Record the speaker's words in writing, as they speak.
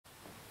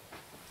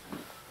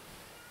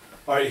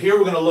All right, here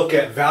we're going to look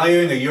at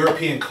valuing a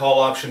European call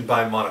option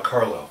by Monte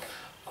Carlo.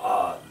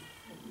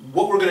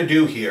 What we're going to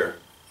do here,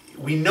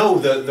 we know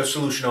the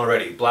solution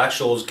already.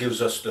 Black-Scholes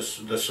gives us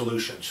the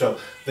solution. So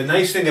the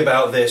nice thing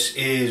about this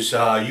is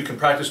you can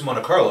practice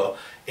Monte Carlo,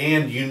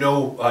 and you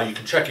know you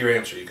can check your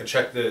answer. You can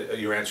check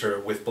your answer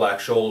with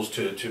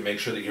Black-Scholes to make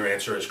sure that your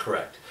answer is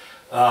correct.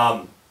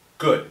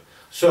 Good.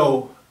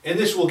 So, and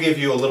this will give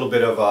you a little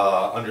bit of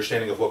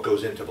understanding of what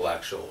goes into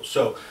Black-Scholes.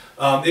 So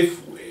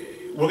if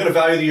we're going to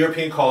value the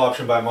European call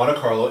option by Monte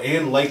Carlo,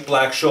 and like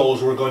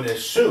Black-Scholes, we're going to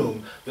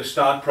assume the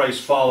stock price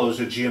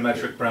follows a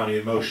geometric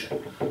Brownian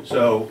motion.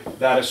 So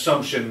that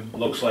assumption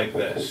looks like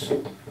this.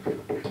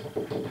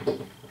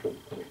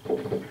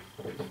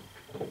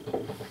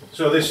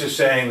 So this is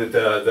saying that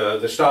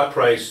the stock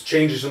price,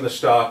 changes in the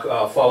stock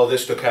follow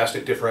this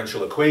stochastic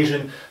differential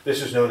equation.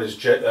 This is known as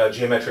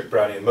geometric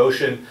Brownian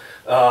motion.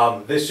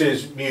 This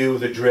is mu,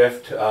 the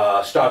drift,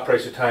 stock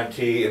price at time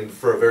t, and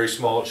for a very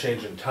small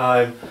change in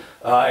time.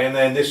 And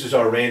then this is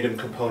our random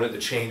component, the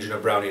change in a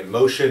Brownian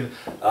motion.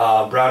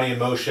 Brownian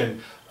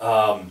motion,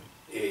 the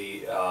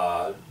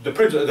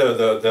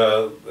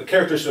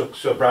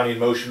characteristics of Brownian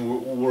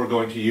motion we're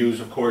going to use,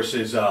 of course,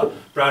 is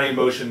Brownian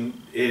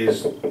motion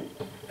is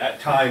at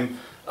time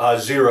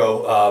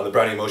 0, the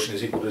Brownian motion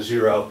is equal to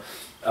 0.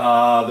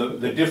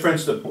 The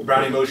difference, the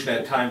Brownian motion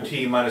at time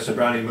t minus the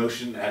Brownian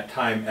motion at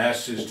time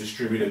s, is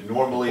distributed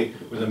normally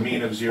with a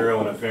mean of 0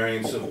 and a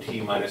variance of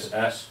t minus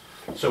s.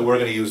 So we're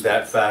going to use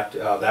that fact,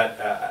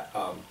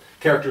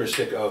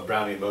 characteristic of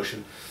Brownian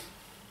motion.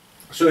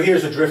 So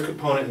here's the drift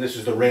component, and this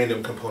is the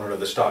random component of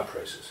the stock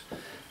prices.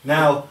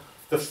 Now,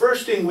 the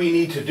first thing we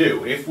need to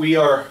do, if we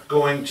are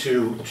going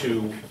to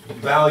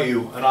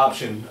value an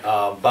option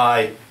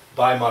by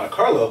Monte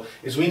Carlo,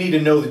 is we need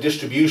to know the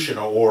distribution,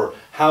 or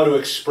how to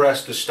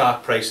express the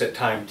stock price at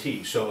time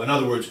t. So in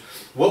other words,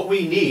 what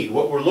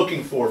we're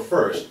looking for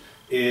first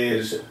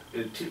is,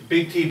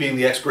 big T being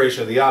the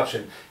expiration of the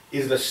option,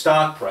 is the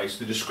stock price,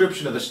 the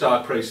description of the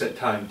stock price at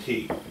time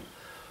t.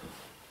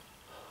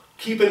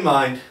 Keep in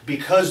mind,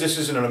 because this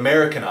is not an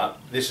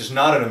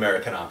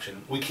American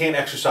option, we can't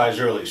exercise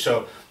early.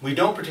 So we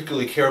don't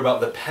particularly care about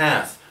the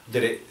path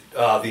that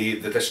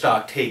the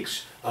stock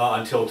takes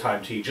until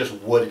time t, just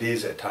what it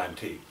is at time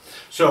t.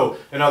 So,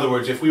 in other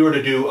words, if we were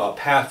to do a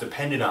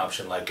path-dependent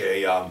option, like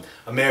a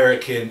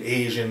American,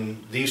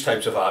 Asian, these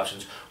types of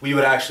options, we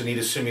would actually need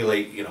to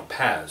simulate,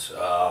 paths.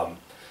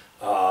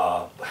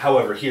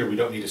 However, here we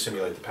don't need to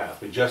simulate the path.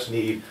 We just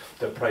need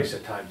the price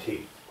at time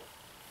t,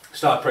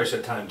 stock price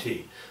at time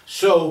t.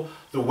 So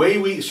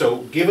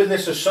given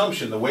this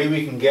assumption, the way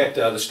we can get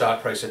the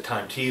stock price at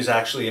time t is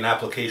actually an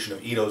application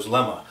of Ito's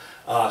lemma.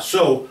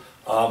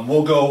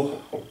 We'll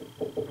go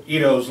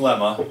Ito's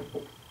lemma.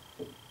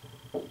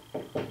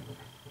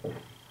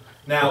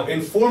 Now,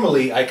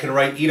 informally, I can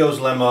write Ito's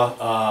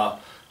lemma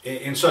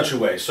in such a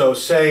way. So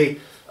say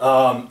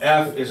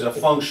f is a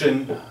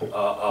function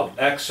of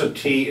x sub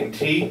t and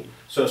t,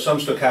 so some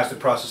stochastic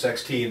process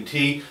xt and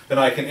t, then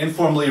I can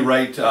informally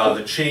write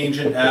the change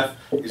in f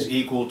is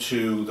equal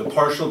to the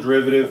partial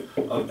derivative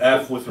of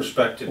f with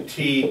respect to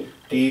t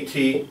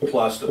dt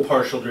plus the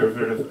partial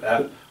derivative of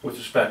f with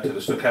respect to the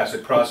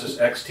stochastic process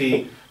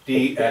xt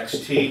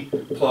dxt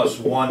plus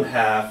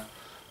 1/2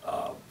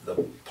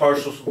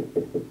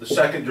 the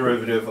second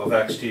derivative of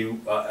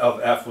xt of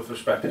f with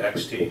respect to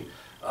xt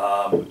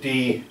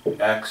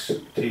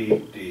dxt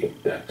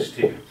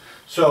dxt.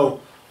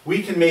 So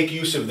we can make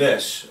use of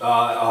this.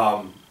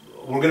 We're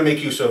going to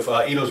make use of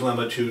Ito's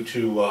lemma to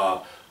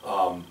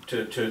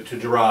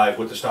derive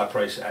what the stock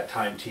price at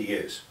time t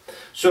is.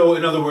 So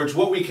in other words,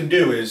 what we can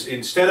do is,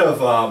 instead of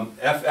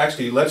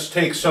fxt, let's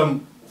take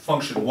some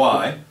function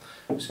y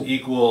is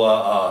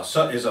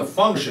is a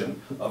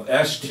function of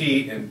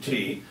st and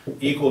t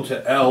equal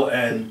to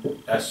ln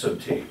s sub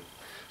t.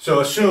 So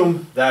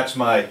assume that's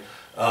my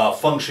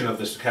function of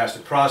the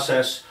stochastic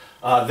process.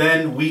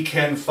 Then we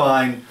can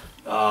find,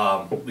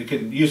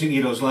 using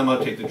Ito's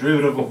lemma, take the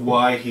derivative of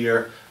y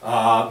here.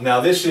 Now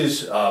this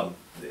is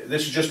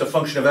just a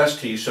function of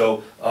st,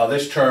 so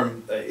this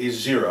term is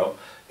 0.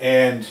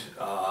 And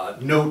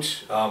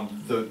note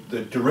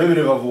the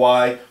derivative of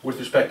y with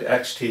respect to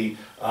xt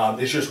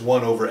is just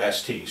 1 over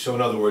st. So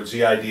in other words,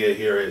 the idea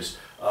here is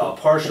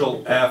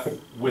partial f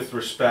with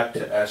respect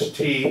to st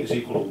is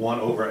equal to 1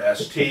 over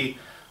st,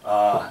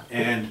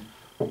 and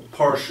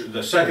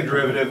the second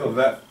derivative of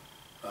f,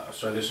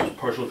 sorry, this is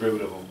partial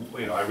derivative of,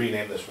 I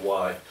renamed this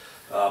y,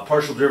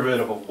 partial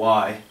derivative of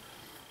y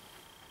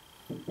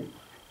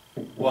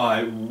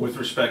with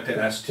respect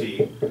to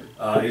st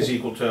is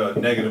equal to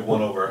negative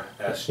 1 over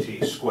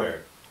st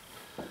squared.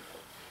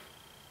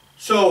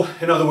 So,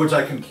 in other words,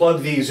 I can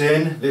plug these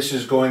in. This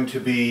is going to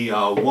be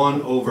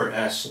 1 over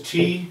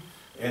st,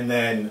 and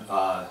then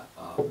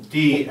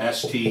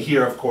dst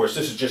here, of course,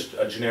 this is just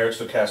a generic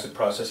stochastic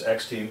process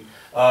xt.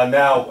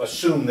 Now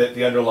assume that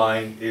the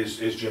underlying is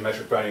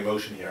geometric Brownian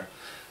motion here.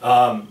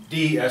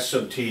 ds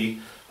sub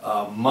t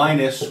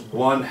minus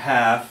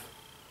 1/2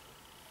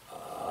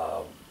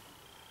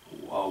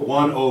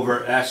 1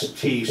 over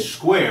st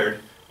squared,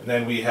 and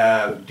then we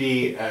have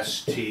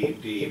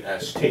dst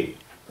dst.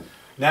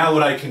 Now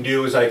what I can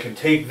do is I can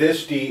take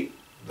this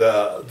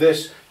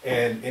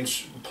and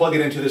plug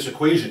it into this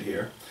equation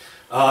here,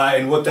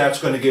 and what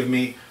that's going to give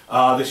me,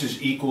 this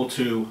is equal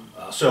to,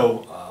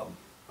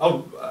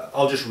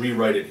 I'll just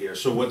rewrite it here.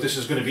 So what this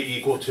is going to be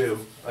equal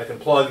to, I can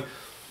plug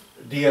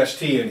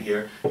dst in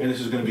here, and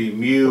this is going to be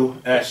mu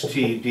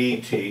st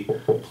dt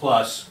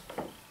plus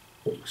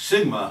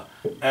sigma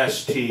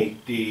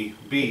st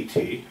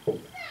dbt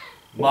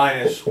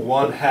minus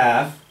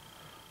 1/2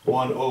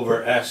 1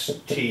 over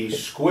st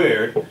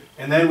squared,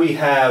 and then we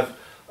have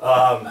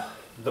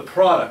the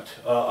product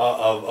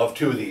of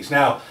two of these.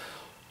 Now,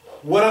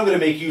 what I'm going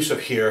to make use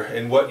of here,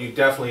 and what you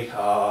definitely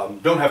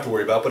don't have to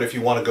worry about, but if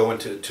you want to go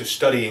into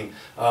studying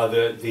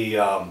going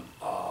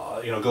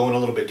a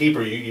little bit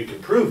deeper, you can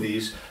prove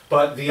these.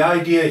 But the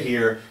idea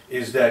here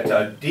is that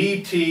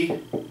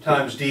dt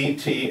times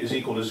dt is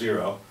equal to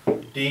 0,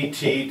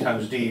 dt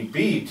times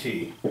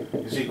dbt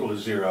is equal to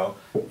 0,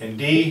 and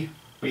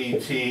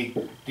dbt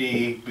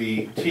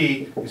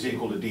dbt is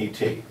equal to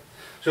dt.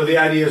 So the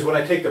idea is when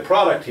I take the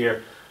product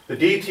here, the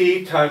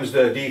dt times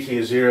the dt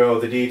is 0,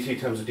 the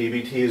dt times the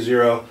dbt is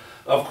 0.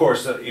 Of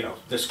course,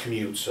 this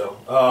commutes, so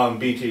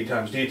bt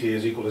times dt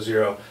is equal to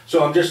 0.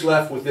 So I'm just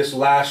left with this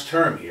last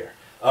term here.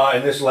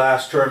 And this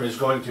last term is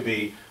going to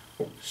be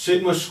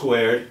sigma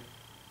squared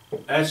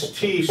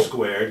st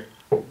squared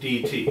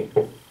dt.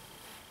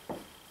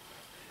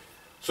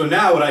 So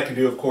now what I can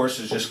do, of course,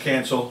 is just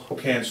cancel,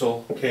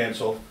 cancel,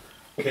 cancel,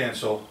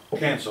 cancel,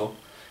 cancel.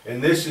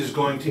 And this is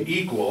going to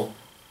equal,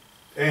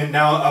 and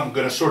now I'm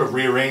going to sort of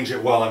rearrange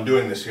it while I'm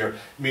doing this here,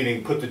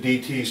 meaning put the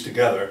dt's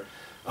together.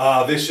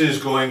 This is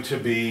going to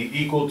be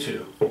equal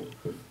to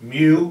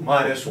mu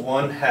minus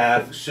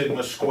 1/2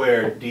 sigma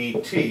squared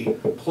dt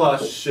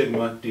plus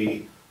sigma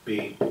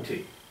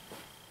dbt.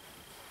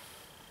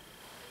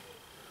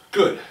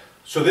 Good.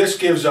 So this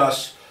gives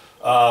us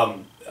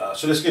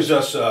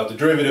the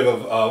derivative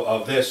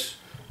of this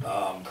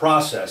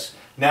process.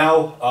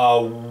 Now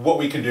what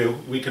we can do,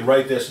 we can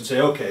write this and say,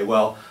 okay,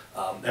 well,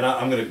 and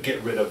I'm going to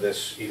get rid of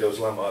this Ito's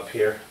lemma up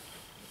here.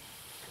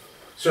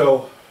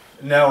 So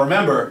now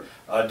remember,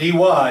 dy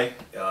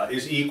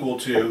is equal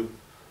to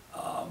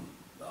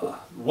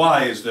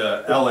y is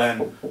the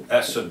ln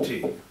s sub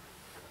t.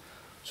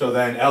 So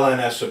then ln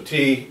s sub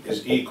t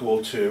is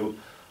equal to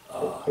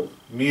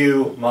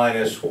mu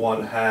minus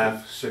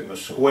 1/2 sigma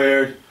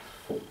squared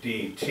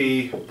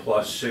dt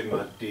plus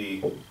sigma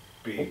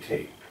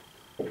dbt.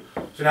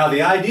 So now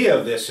the idea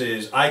of this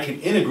is I can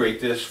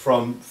integrate this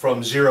from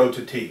 0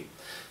 to t.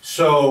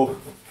 So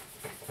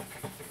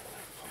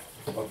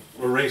I'll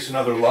erase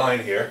another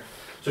line here.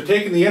 So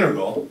taking the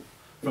integral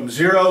from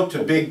 0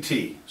 to big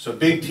T, so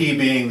big T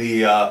being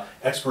the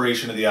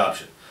expiration of the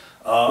option,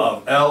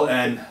 of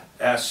ln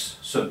s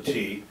sub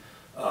t,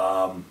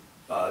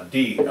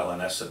 d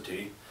ln s sub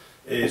t,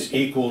 is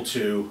equal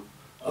to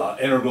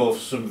integral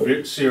from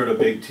 0 to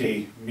big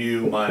T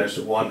mu minus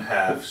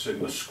 1/2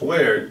 sigma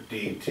squared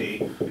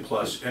dt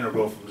plus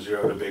integral from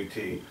 0 to big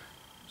T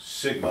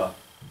sigma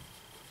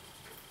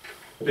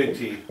big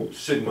T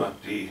sigma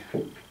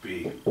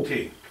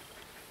dbt.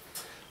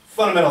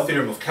 Fundamental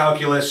theorem of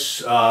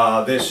calculus,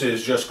 this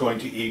is just going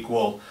to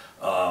equal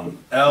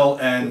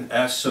ln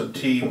s sub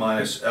t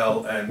minus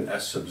ln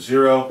s sub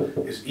 0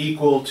 is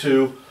equal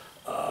to,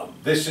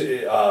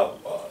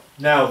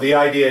 now the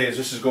idea is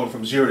this is going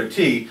from 0 to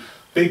t,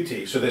 big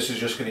T, so this is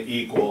just going to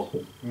equal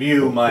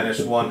mu minus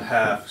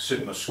 1/2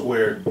 sigma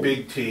squared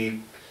big T.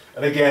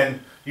 And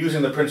again,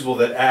 using the principle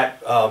that at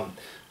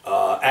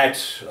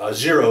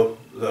 0,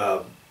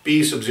 the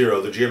b sub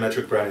 0, the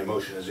geometric Brownian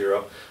motion is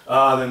 0,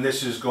 then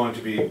this is going to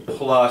be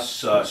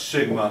plus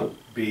sigma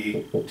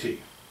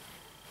bt.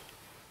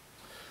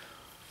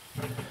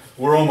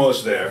 We're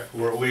almost there.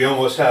 We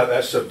almost have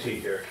s sub t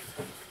here.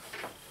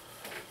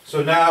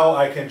 So now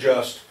I can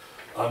just,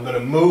 I'm going to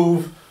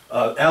move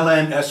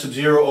ln s sub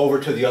 0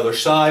 over to the other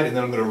side, and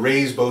then I'm going to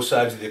raise both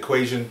sides of the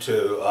equation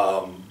to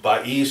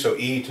by e, so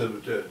e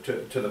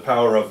to the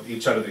power of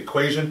each side of the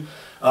equation.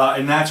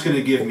 And that's going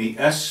to give me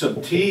s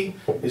sub t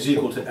is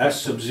equal to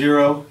s sub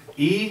 0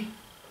 e.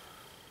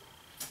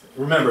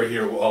 Remember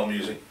here all I'm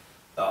using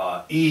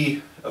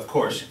e, of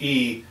course,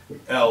 e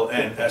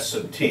ln s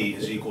sub t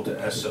is equal to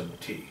s sub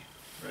t,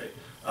 right?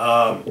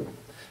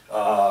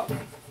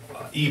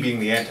 E being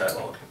the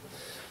antilog.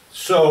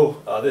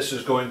 So this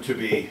is going to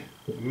be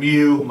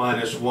mu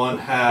minus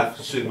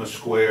 1/2 sigma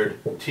squared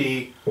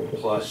t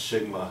plus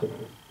sigma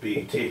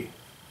bt.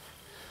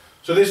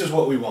 So this is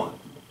what we want.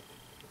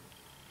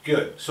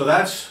 Good. So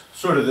that's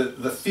sort of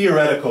the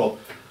theoretical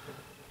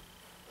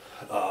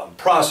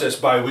process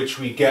by which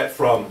we get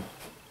from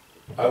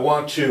I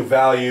want to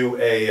value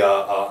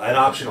an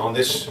option on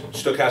this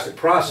stochastic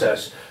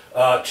process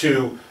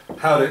to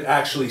how to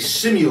actually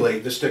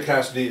simulate the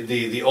stochastic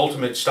the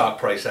ultimate stock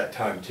price at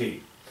time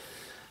t.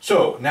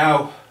 So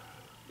now,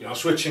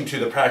 switching to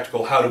the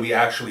practical, how do we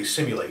actually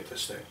simulate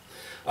this thing?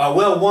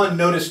 Well, one,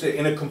 notice that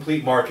in a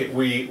complete market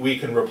we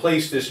can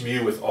replace this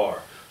mu with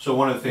r. So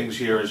one of the things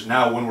here is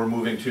now when we're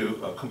moving to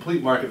a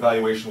complete market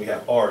valuation, we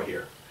have R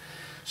here.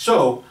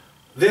 So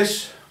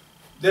this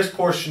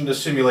portion to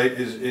simulate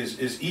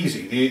is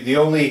easy. The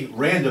only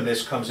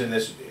randomness comes in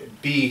this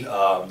B,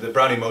 the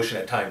Brownian motion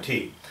at time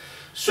t.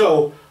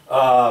 So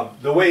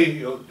the way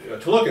to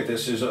look at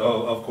this is,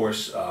 of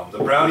course, the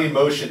Brownian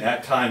motion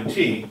at time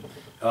t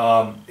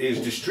is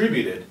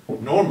distributed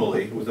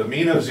normally with a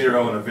mean of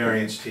 0 and a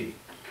variance t.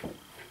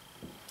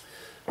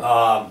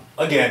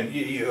 Again,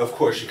 of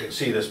course, you can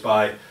see this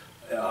by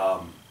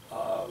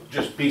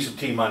just b sub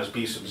t minus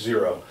b sub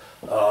 0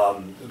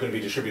 going to be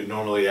distributed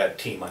normally at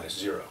t minus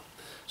 0.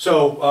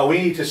 So we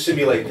need to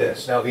simulate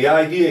this. Now the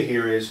idea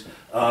here is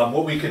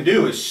what we can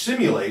do is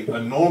simulate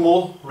a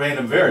normal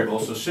random variable,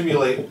 so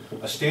simulate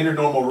a standard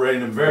normal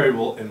random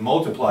variable and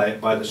multiply it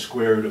by the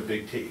square root of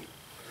big T.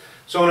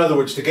 So in other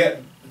words, to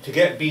get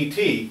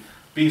bt,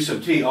 b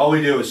sub t, all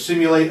we do is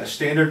simulate a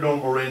standard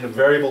normal random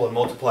variable and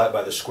multiply it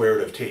by the square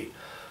root of t.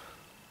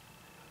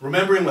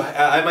 Remembering,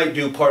 I might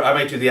do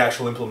the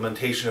actual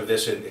implementation of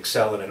this in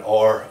Excel and in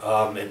R,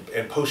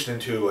 and post it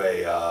into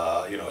a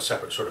a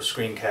separate sort of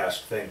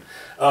screencast thing.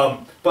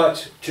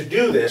 But to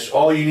do this,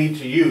 all you need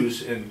to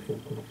use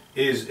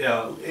is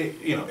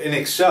in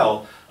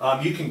Excel,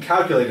 you can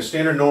calculate a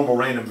standard normal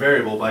random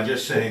variable by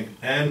just saying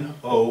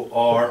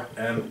NORMSINV.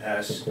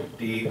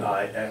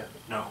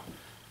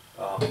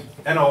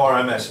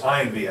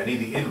 I need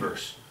the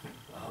inverse.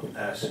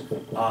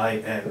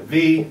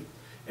 SINV,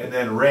 and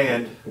then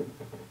rand.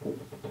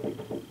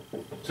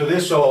 So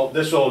this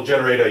will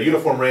generate a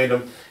uniform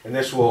random, and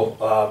this will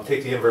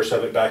take the inverse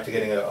of it back to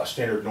getting a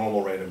standard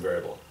normal random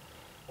variable.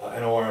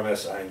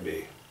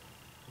 NORMSINV.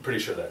 I'm pretty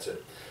sure that's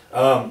it.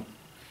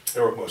 They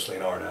work mostly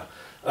in R now.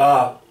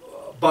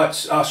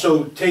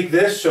 So take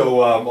this,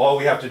 so all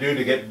we have to do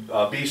to get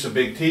b sub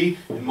big T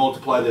and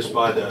multiply this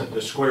by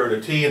the square root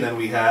of t, and then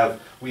we have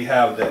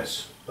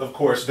this. Of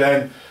course,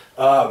 then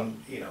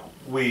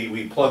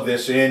we plug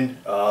this in.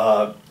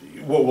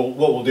 What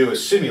we'll do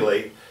is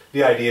simulate.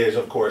 The idea is,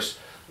 of course,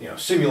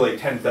 simulate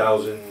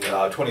 10,000,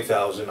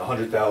 20,000,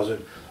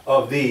 100,000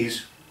 of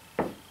these,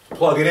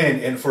 plug it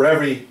in, and for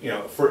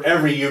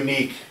every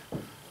unique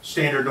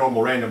standard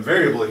normal random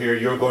variable here,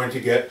 you're going to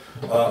get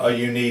a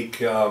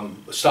unique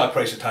stock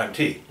price at time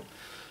t.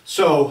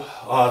 So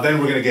then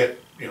we're going to get,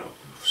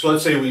 so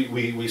let's say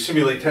we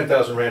simulate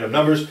 10,000 random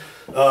numbers,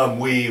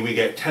 we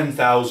get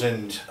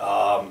 10,000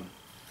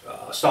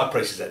 stock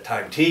prices at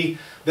time t.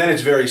 Then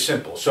it's very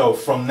simple. So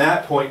from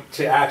that point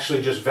to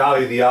actually just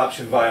value the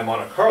option via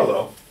Monte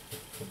Carlo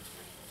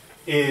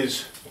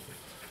is,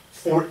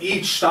 for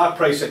each stock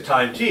price at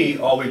time t,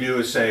 all we do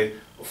is say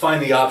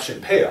find the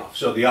option payoff.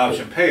 So the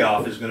option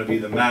payoff is going to be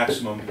the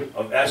maximum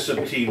of S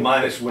sub t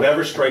minus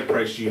whatever strike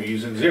price you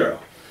use in 0.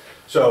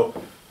 So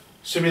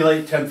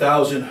simulate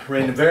 10,000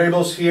 random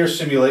variables here,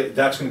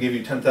 that's going to give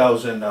you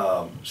 10,000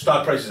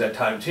 stock prices at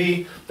time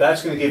t.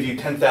 That's going to give you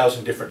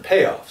 10,000 different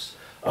payoffs.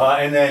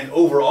 And then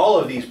over all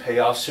of these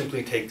payoffs,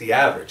 simply take the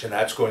average, and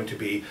that's going to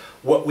be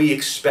what we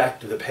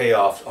expect the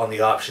payoff on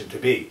the option to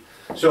be.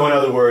 So in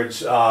other words,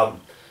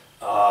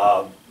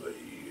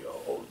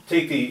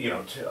 take the,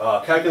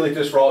 calculate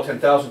this for all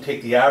 10,000,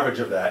 take the average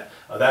of that.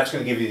 That's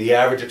going to give you the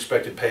average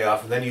expected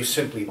payoff, and then you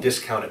simply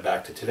discount it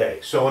back to today.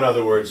 So in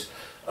other words,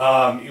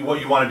 what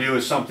you want to do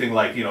is something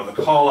like, the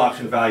call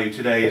option value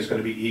today is going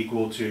to be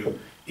equal to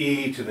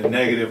e to the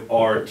negative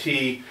RT,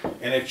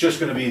 and it's just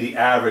going to be the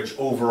average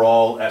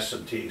overall S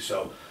sub t.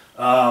 So,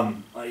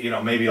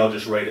 maybe I'll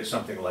just write it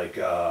something like,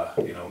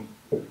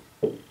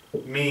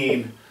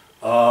 mean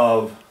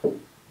of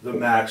the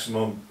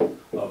maximum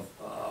of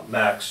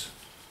max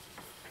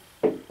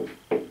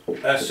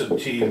S sub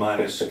t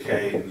minus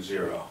k in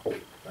 0.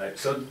 Right?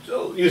 So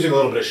using a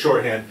little bit of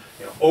shorthand,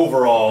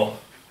 overall,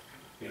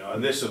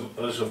 and this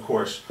of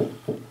course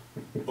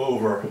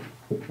over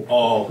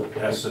all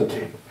S sub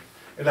t.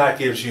 And that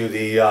gives you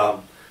the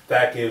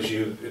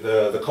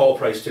call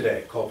price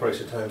today, call price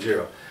at time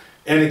 0.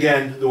 And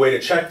again, the way to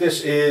check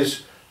this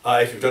is,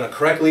 if you've done it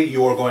correctly,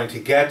 you are going to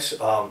get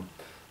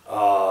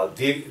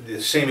the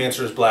same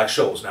answer as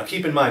Black-Scholes. Now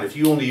keep in mind, if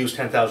you only use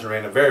 10,000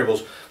 random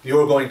variables,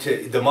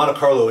 the Monte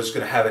Carlo is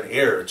going to have an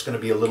error. It's going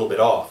to be a little bit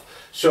off.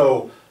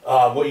 So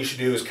what you should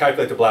do is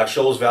calculate the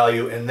Black-Scholes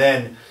value, and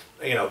then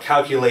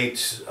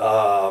calculate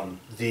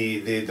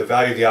the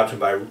value of the option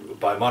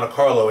by Monte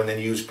Carlo, and then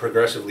use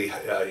progressively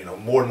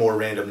more and more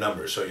random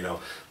numbers. So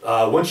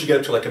once you get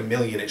up to like 1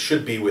 million, it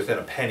should be within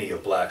a penny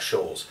of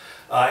Black-Scholes.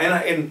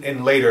 And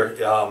in later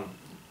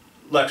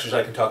lectures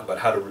I can talk about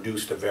how to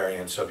reduce the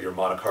variance of your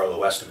Monte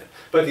Carlo estimate.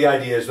 But the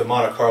idea is the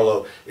Monte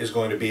Carlo is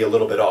going to be a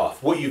little bit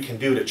off. What you can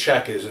do to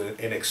check is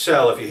in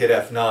Excel, if you hit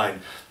F9,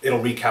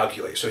 it'll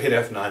recalculate. So hit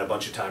F9 a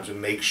bunch of times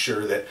and make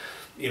sure that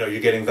you're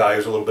getting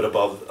values a little bit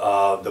above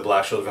the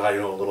Black-Scholes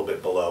value, a little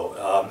bit below.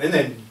 And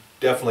then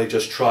definitely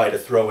just try to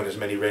throw in as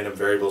many random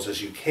variables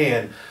as you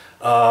can.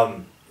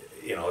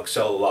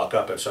 Excel will lock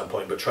up at some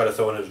point, but try to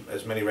throw in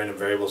as many random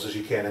variables as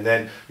you can, and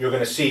then you're going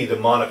to see the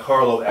Monte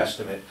Carlo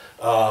estimate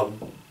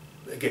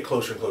get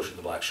closer and closer to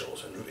the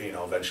Black-Scholes, and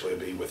eventually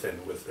it'll be within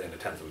a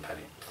tenth of a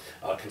penny,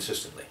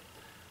 consistently.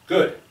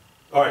 Good.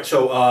 All right.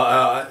 So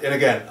and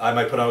again, I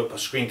might put out a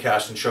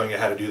screencast and showing you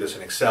how to do this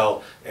in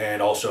Excel,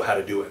 and also how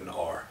to do it in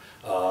R.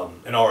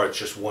 In R, it's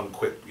just one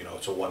quick,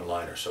 it's a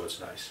one-liner, so it's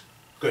nice.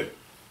 Good.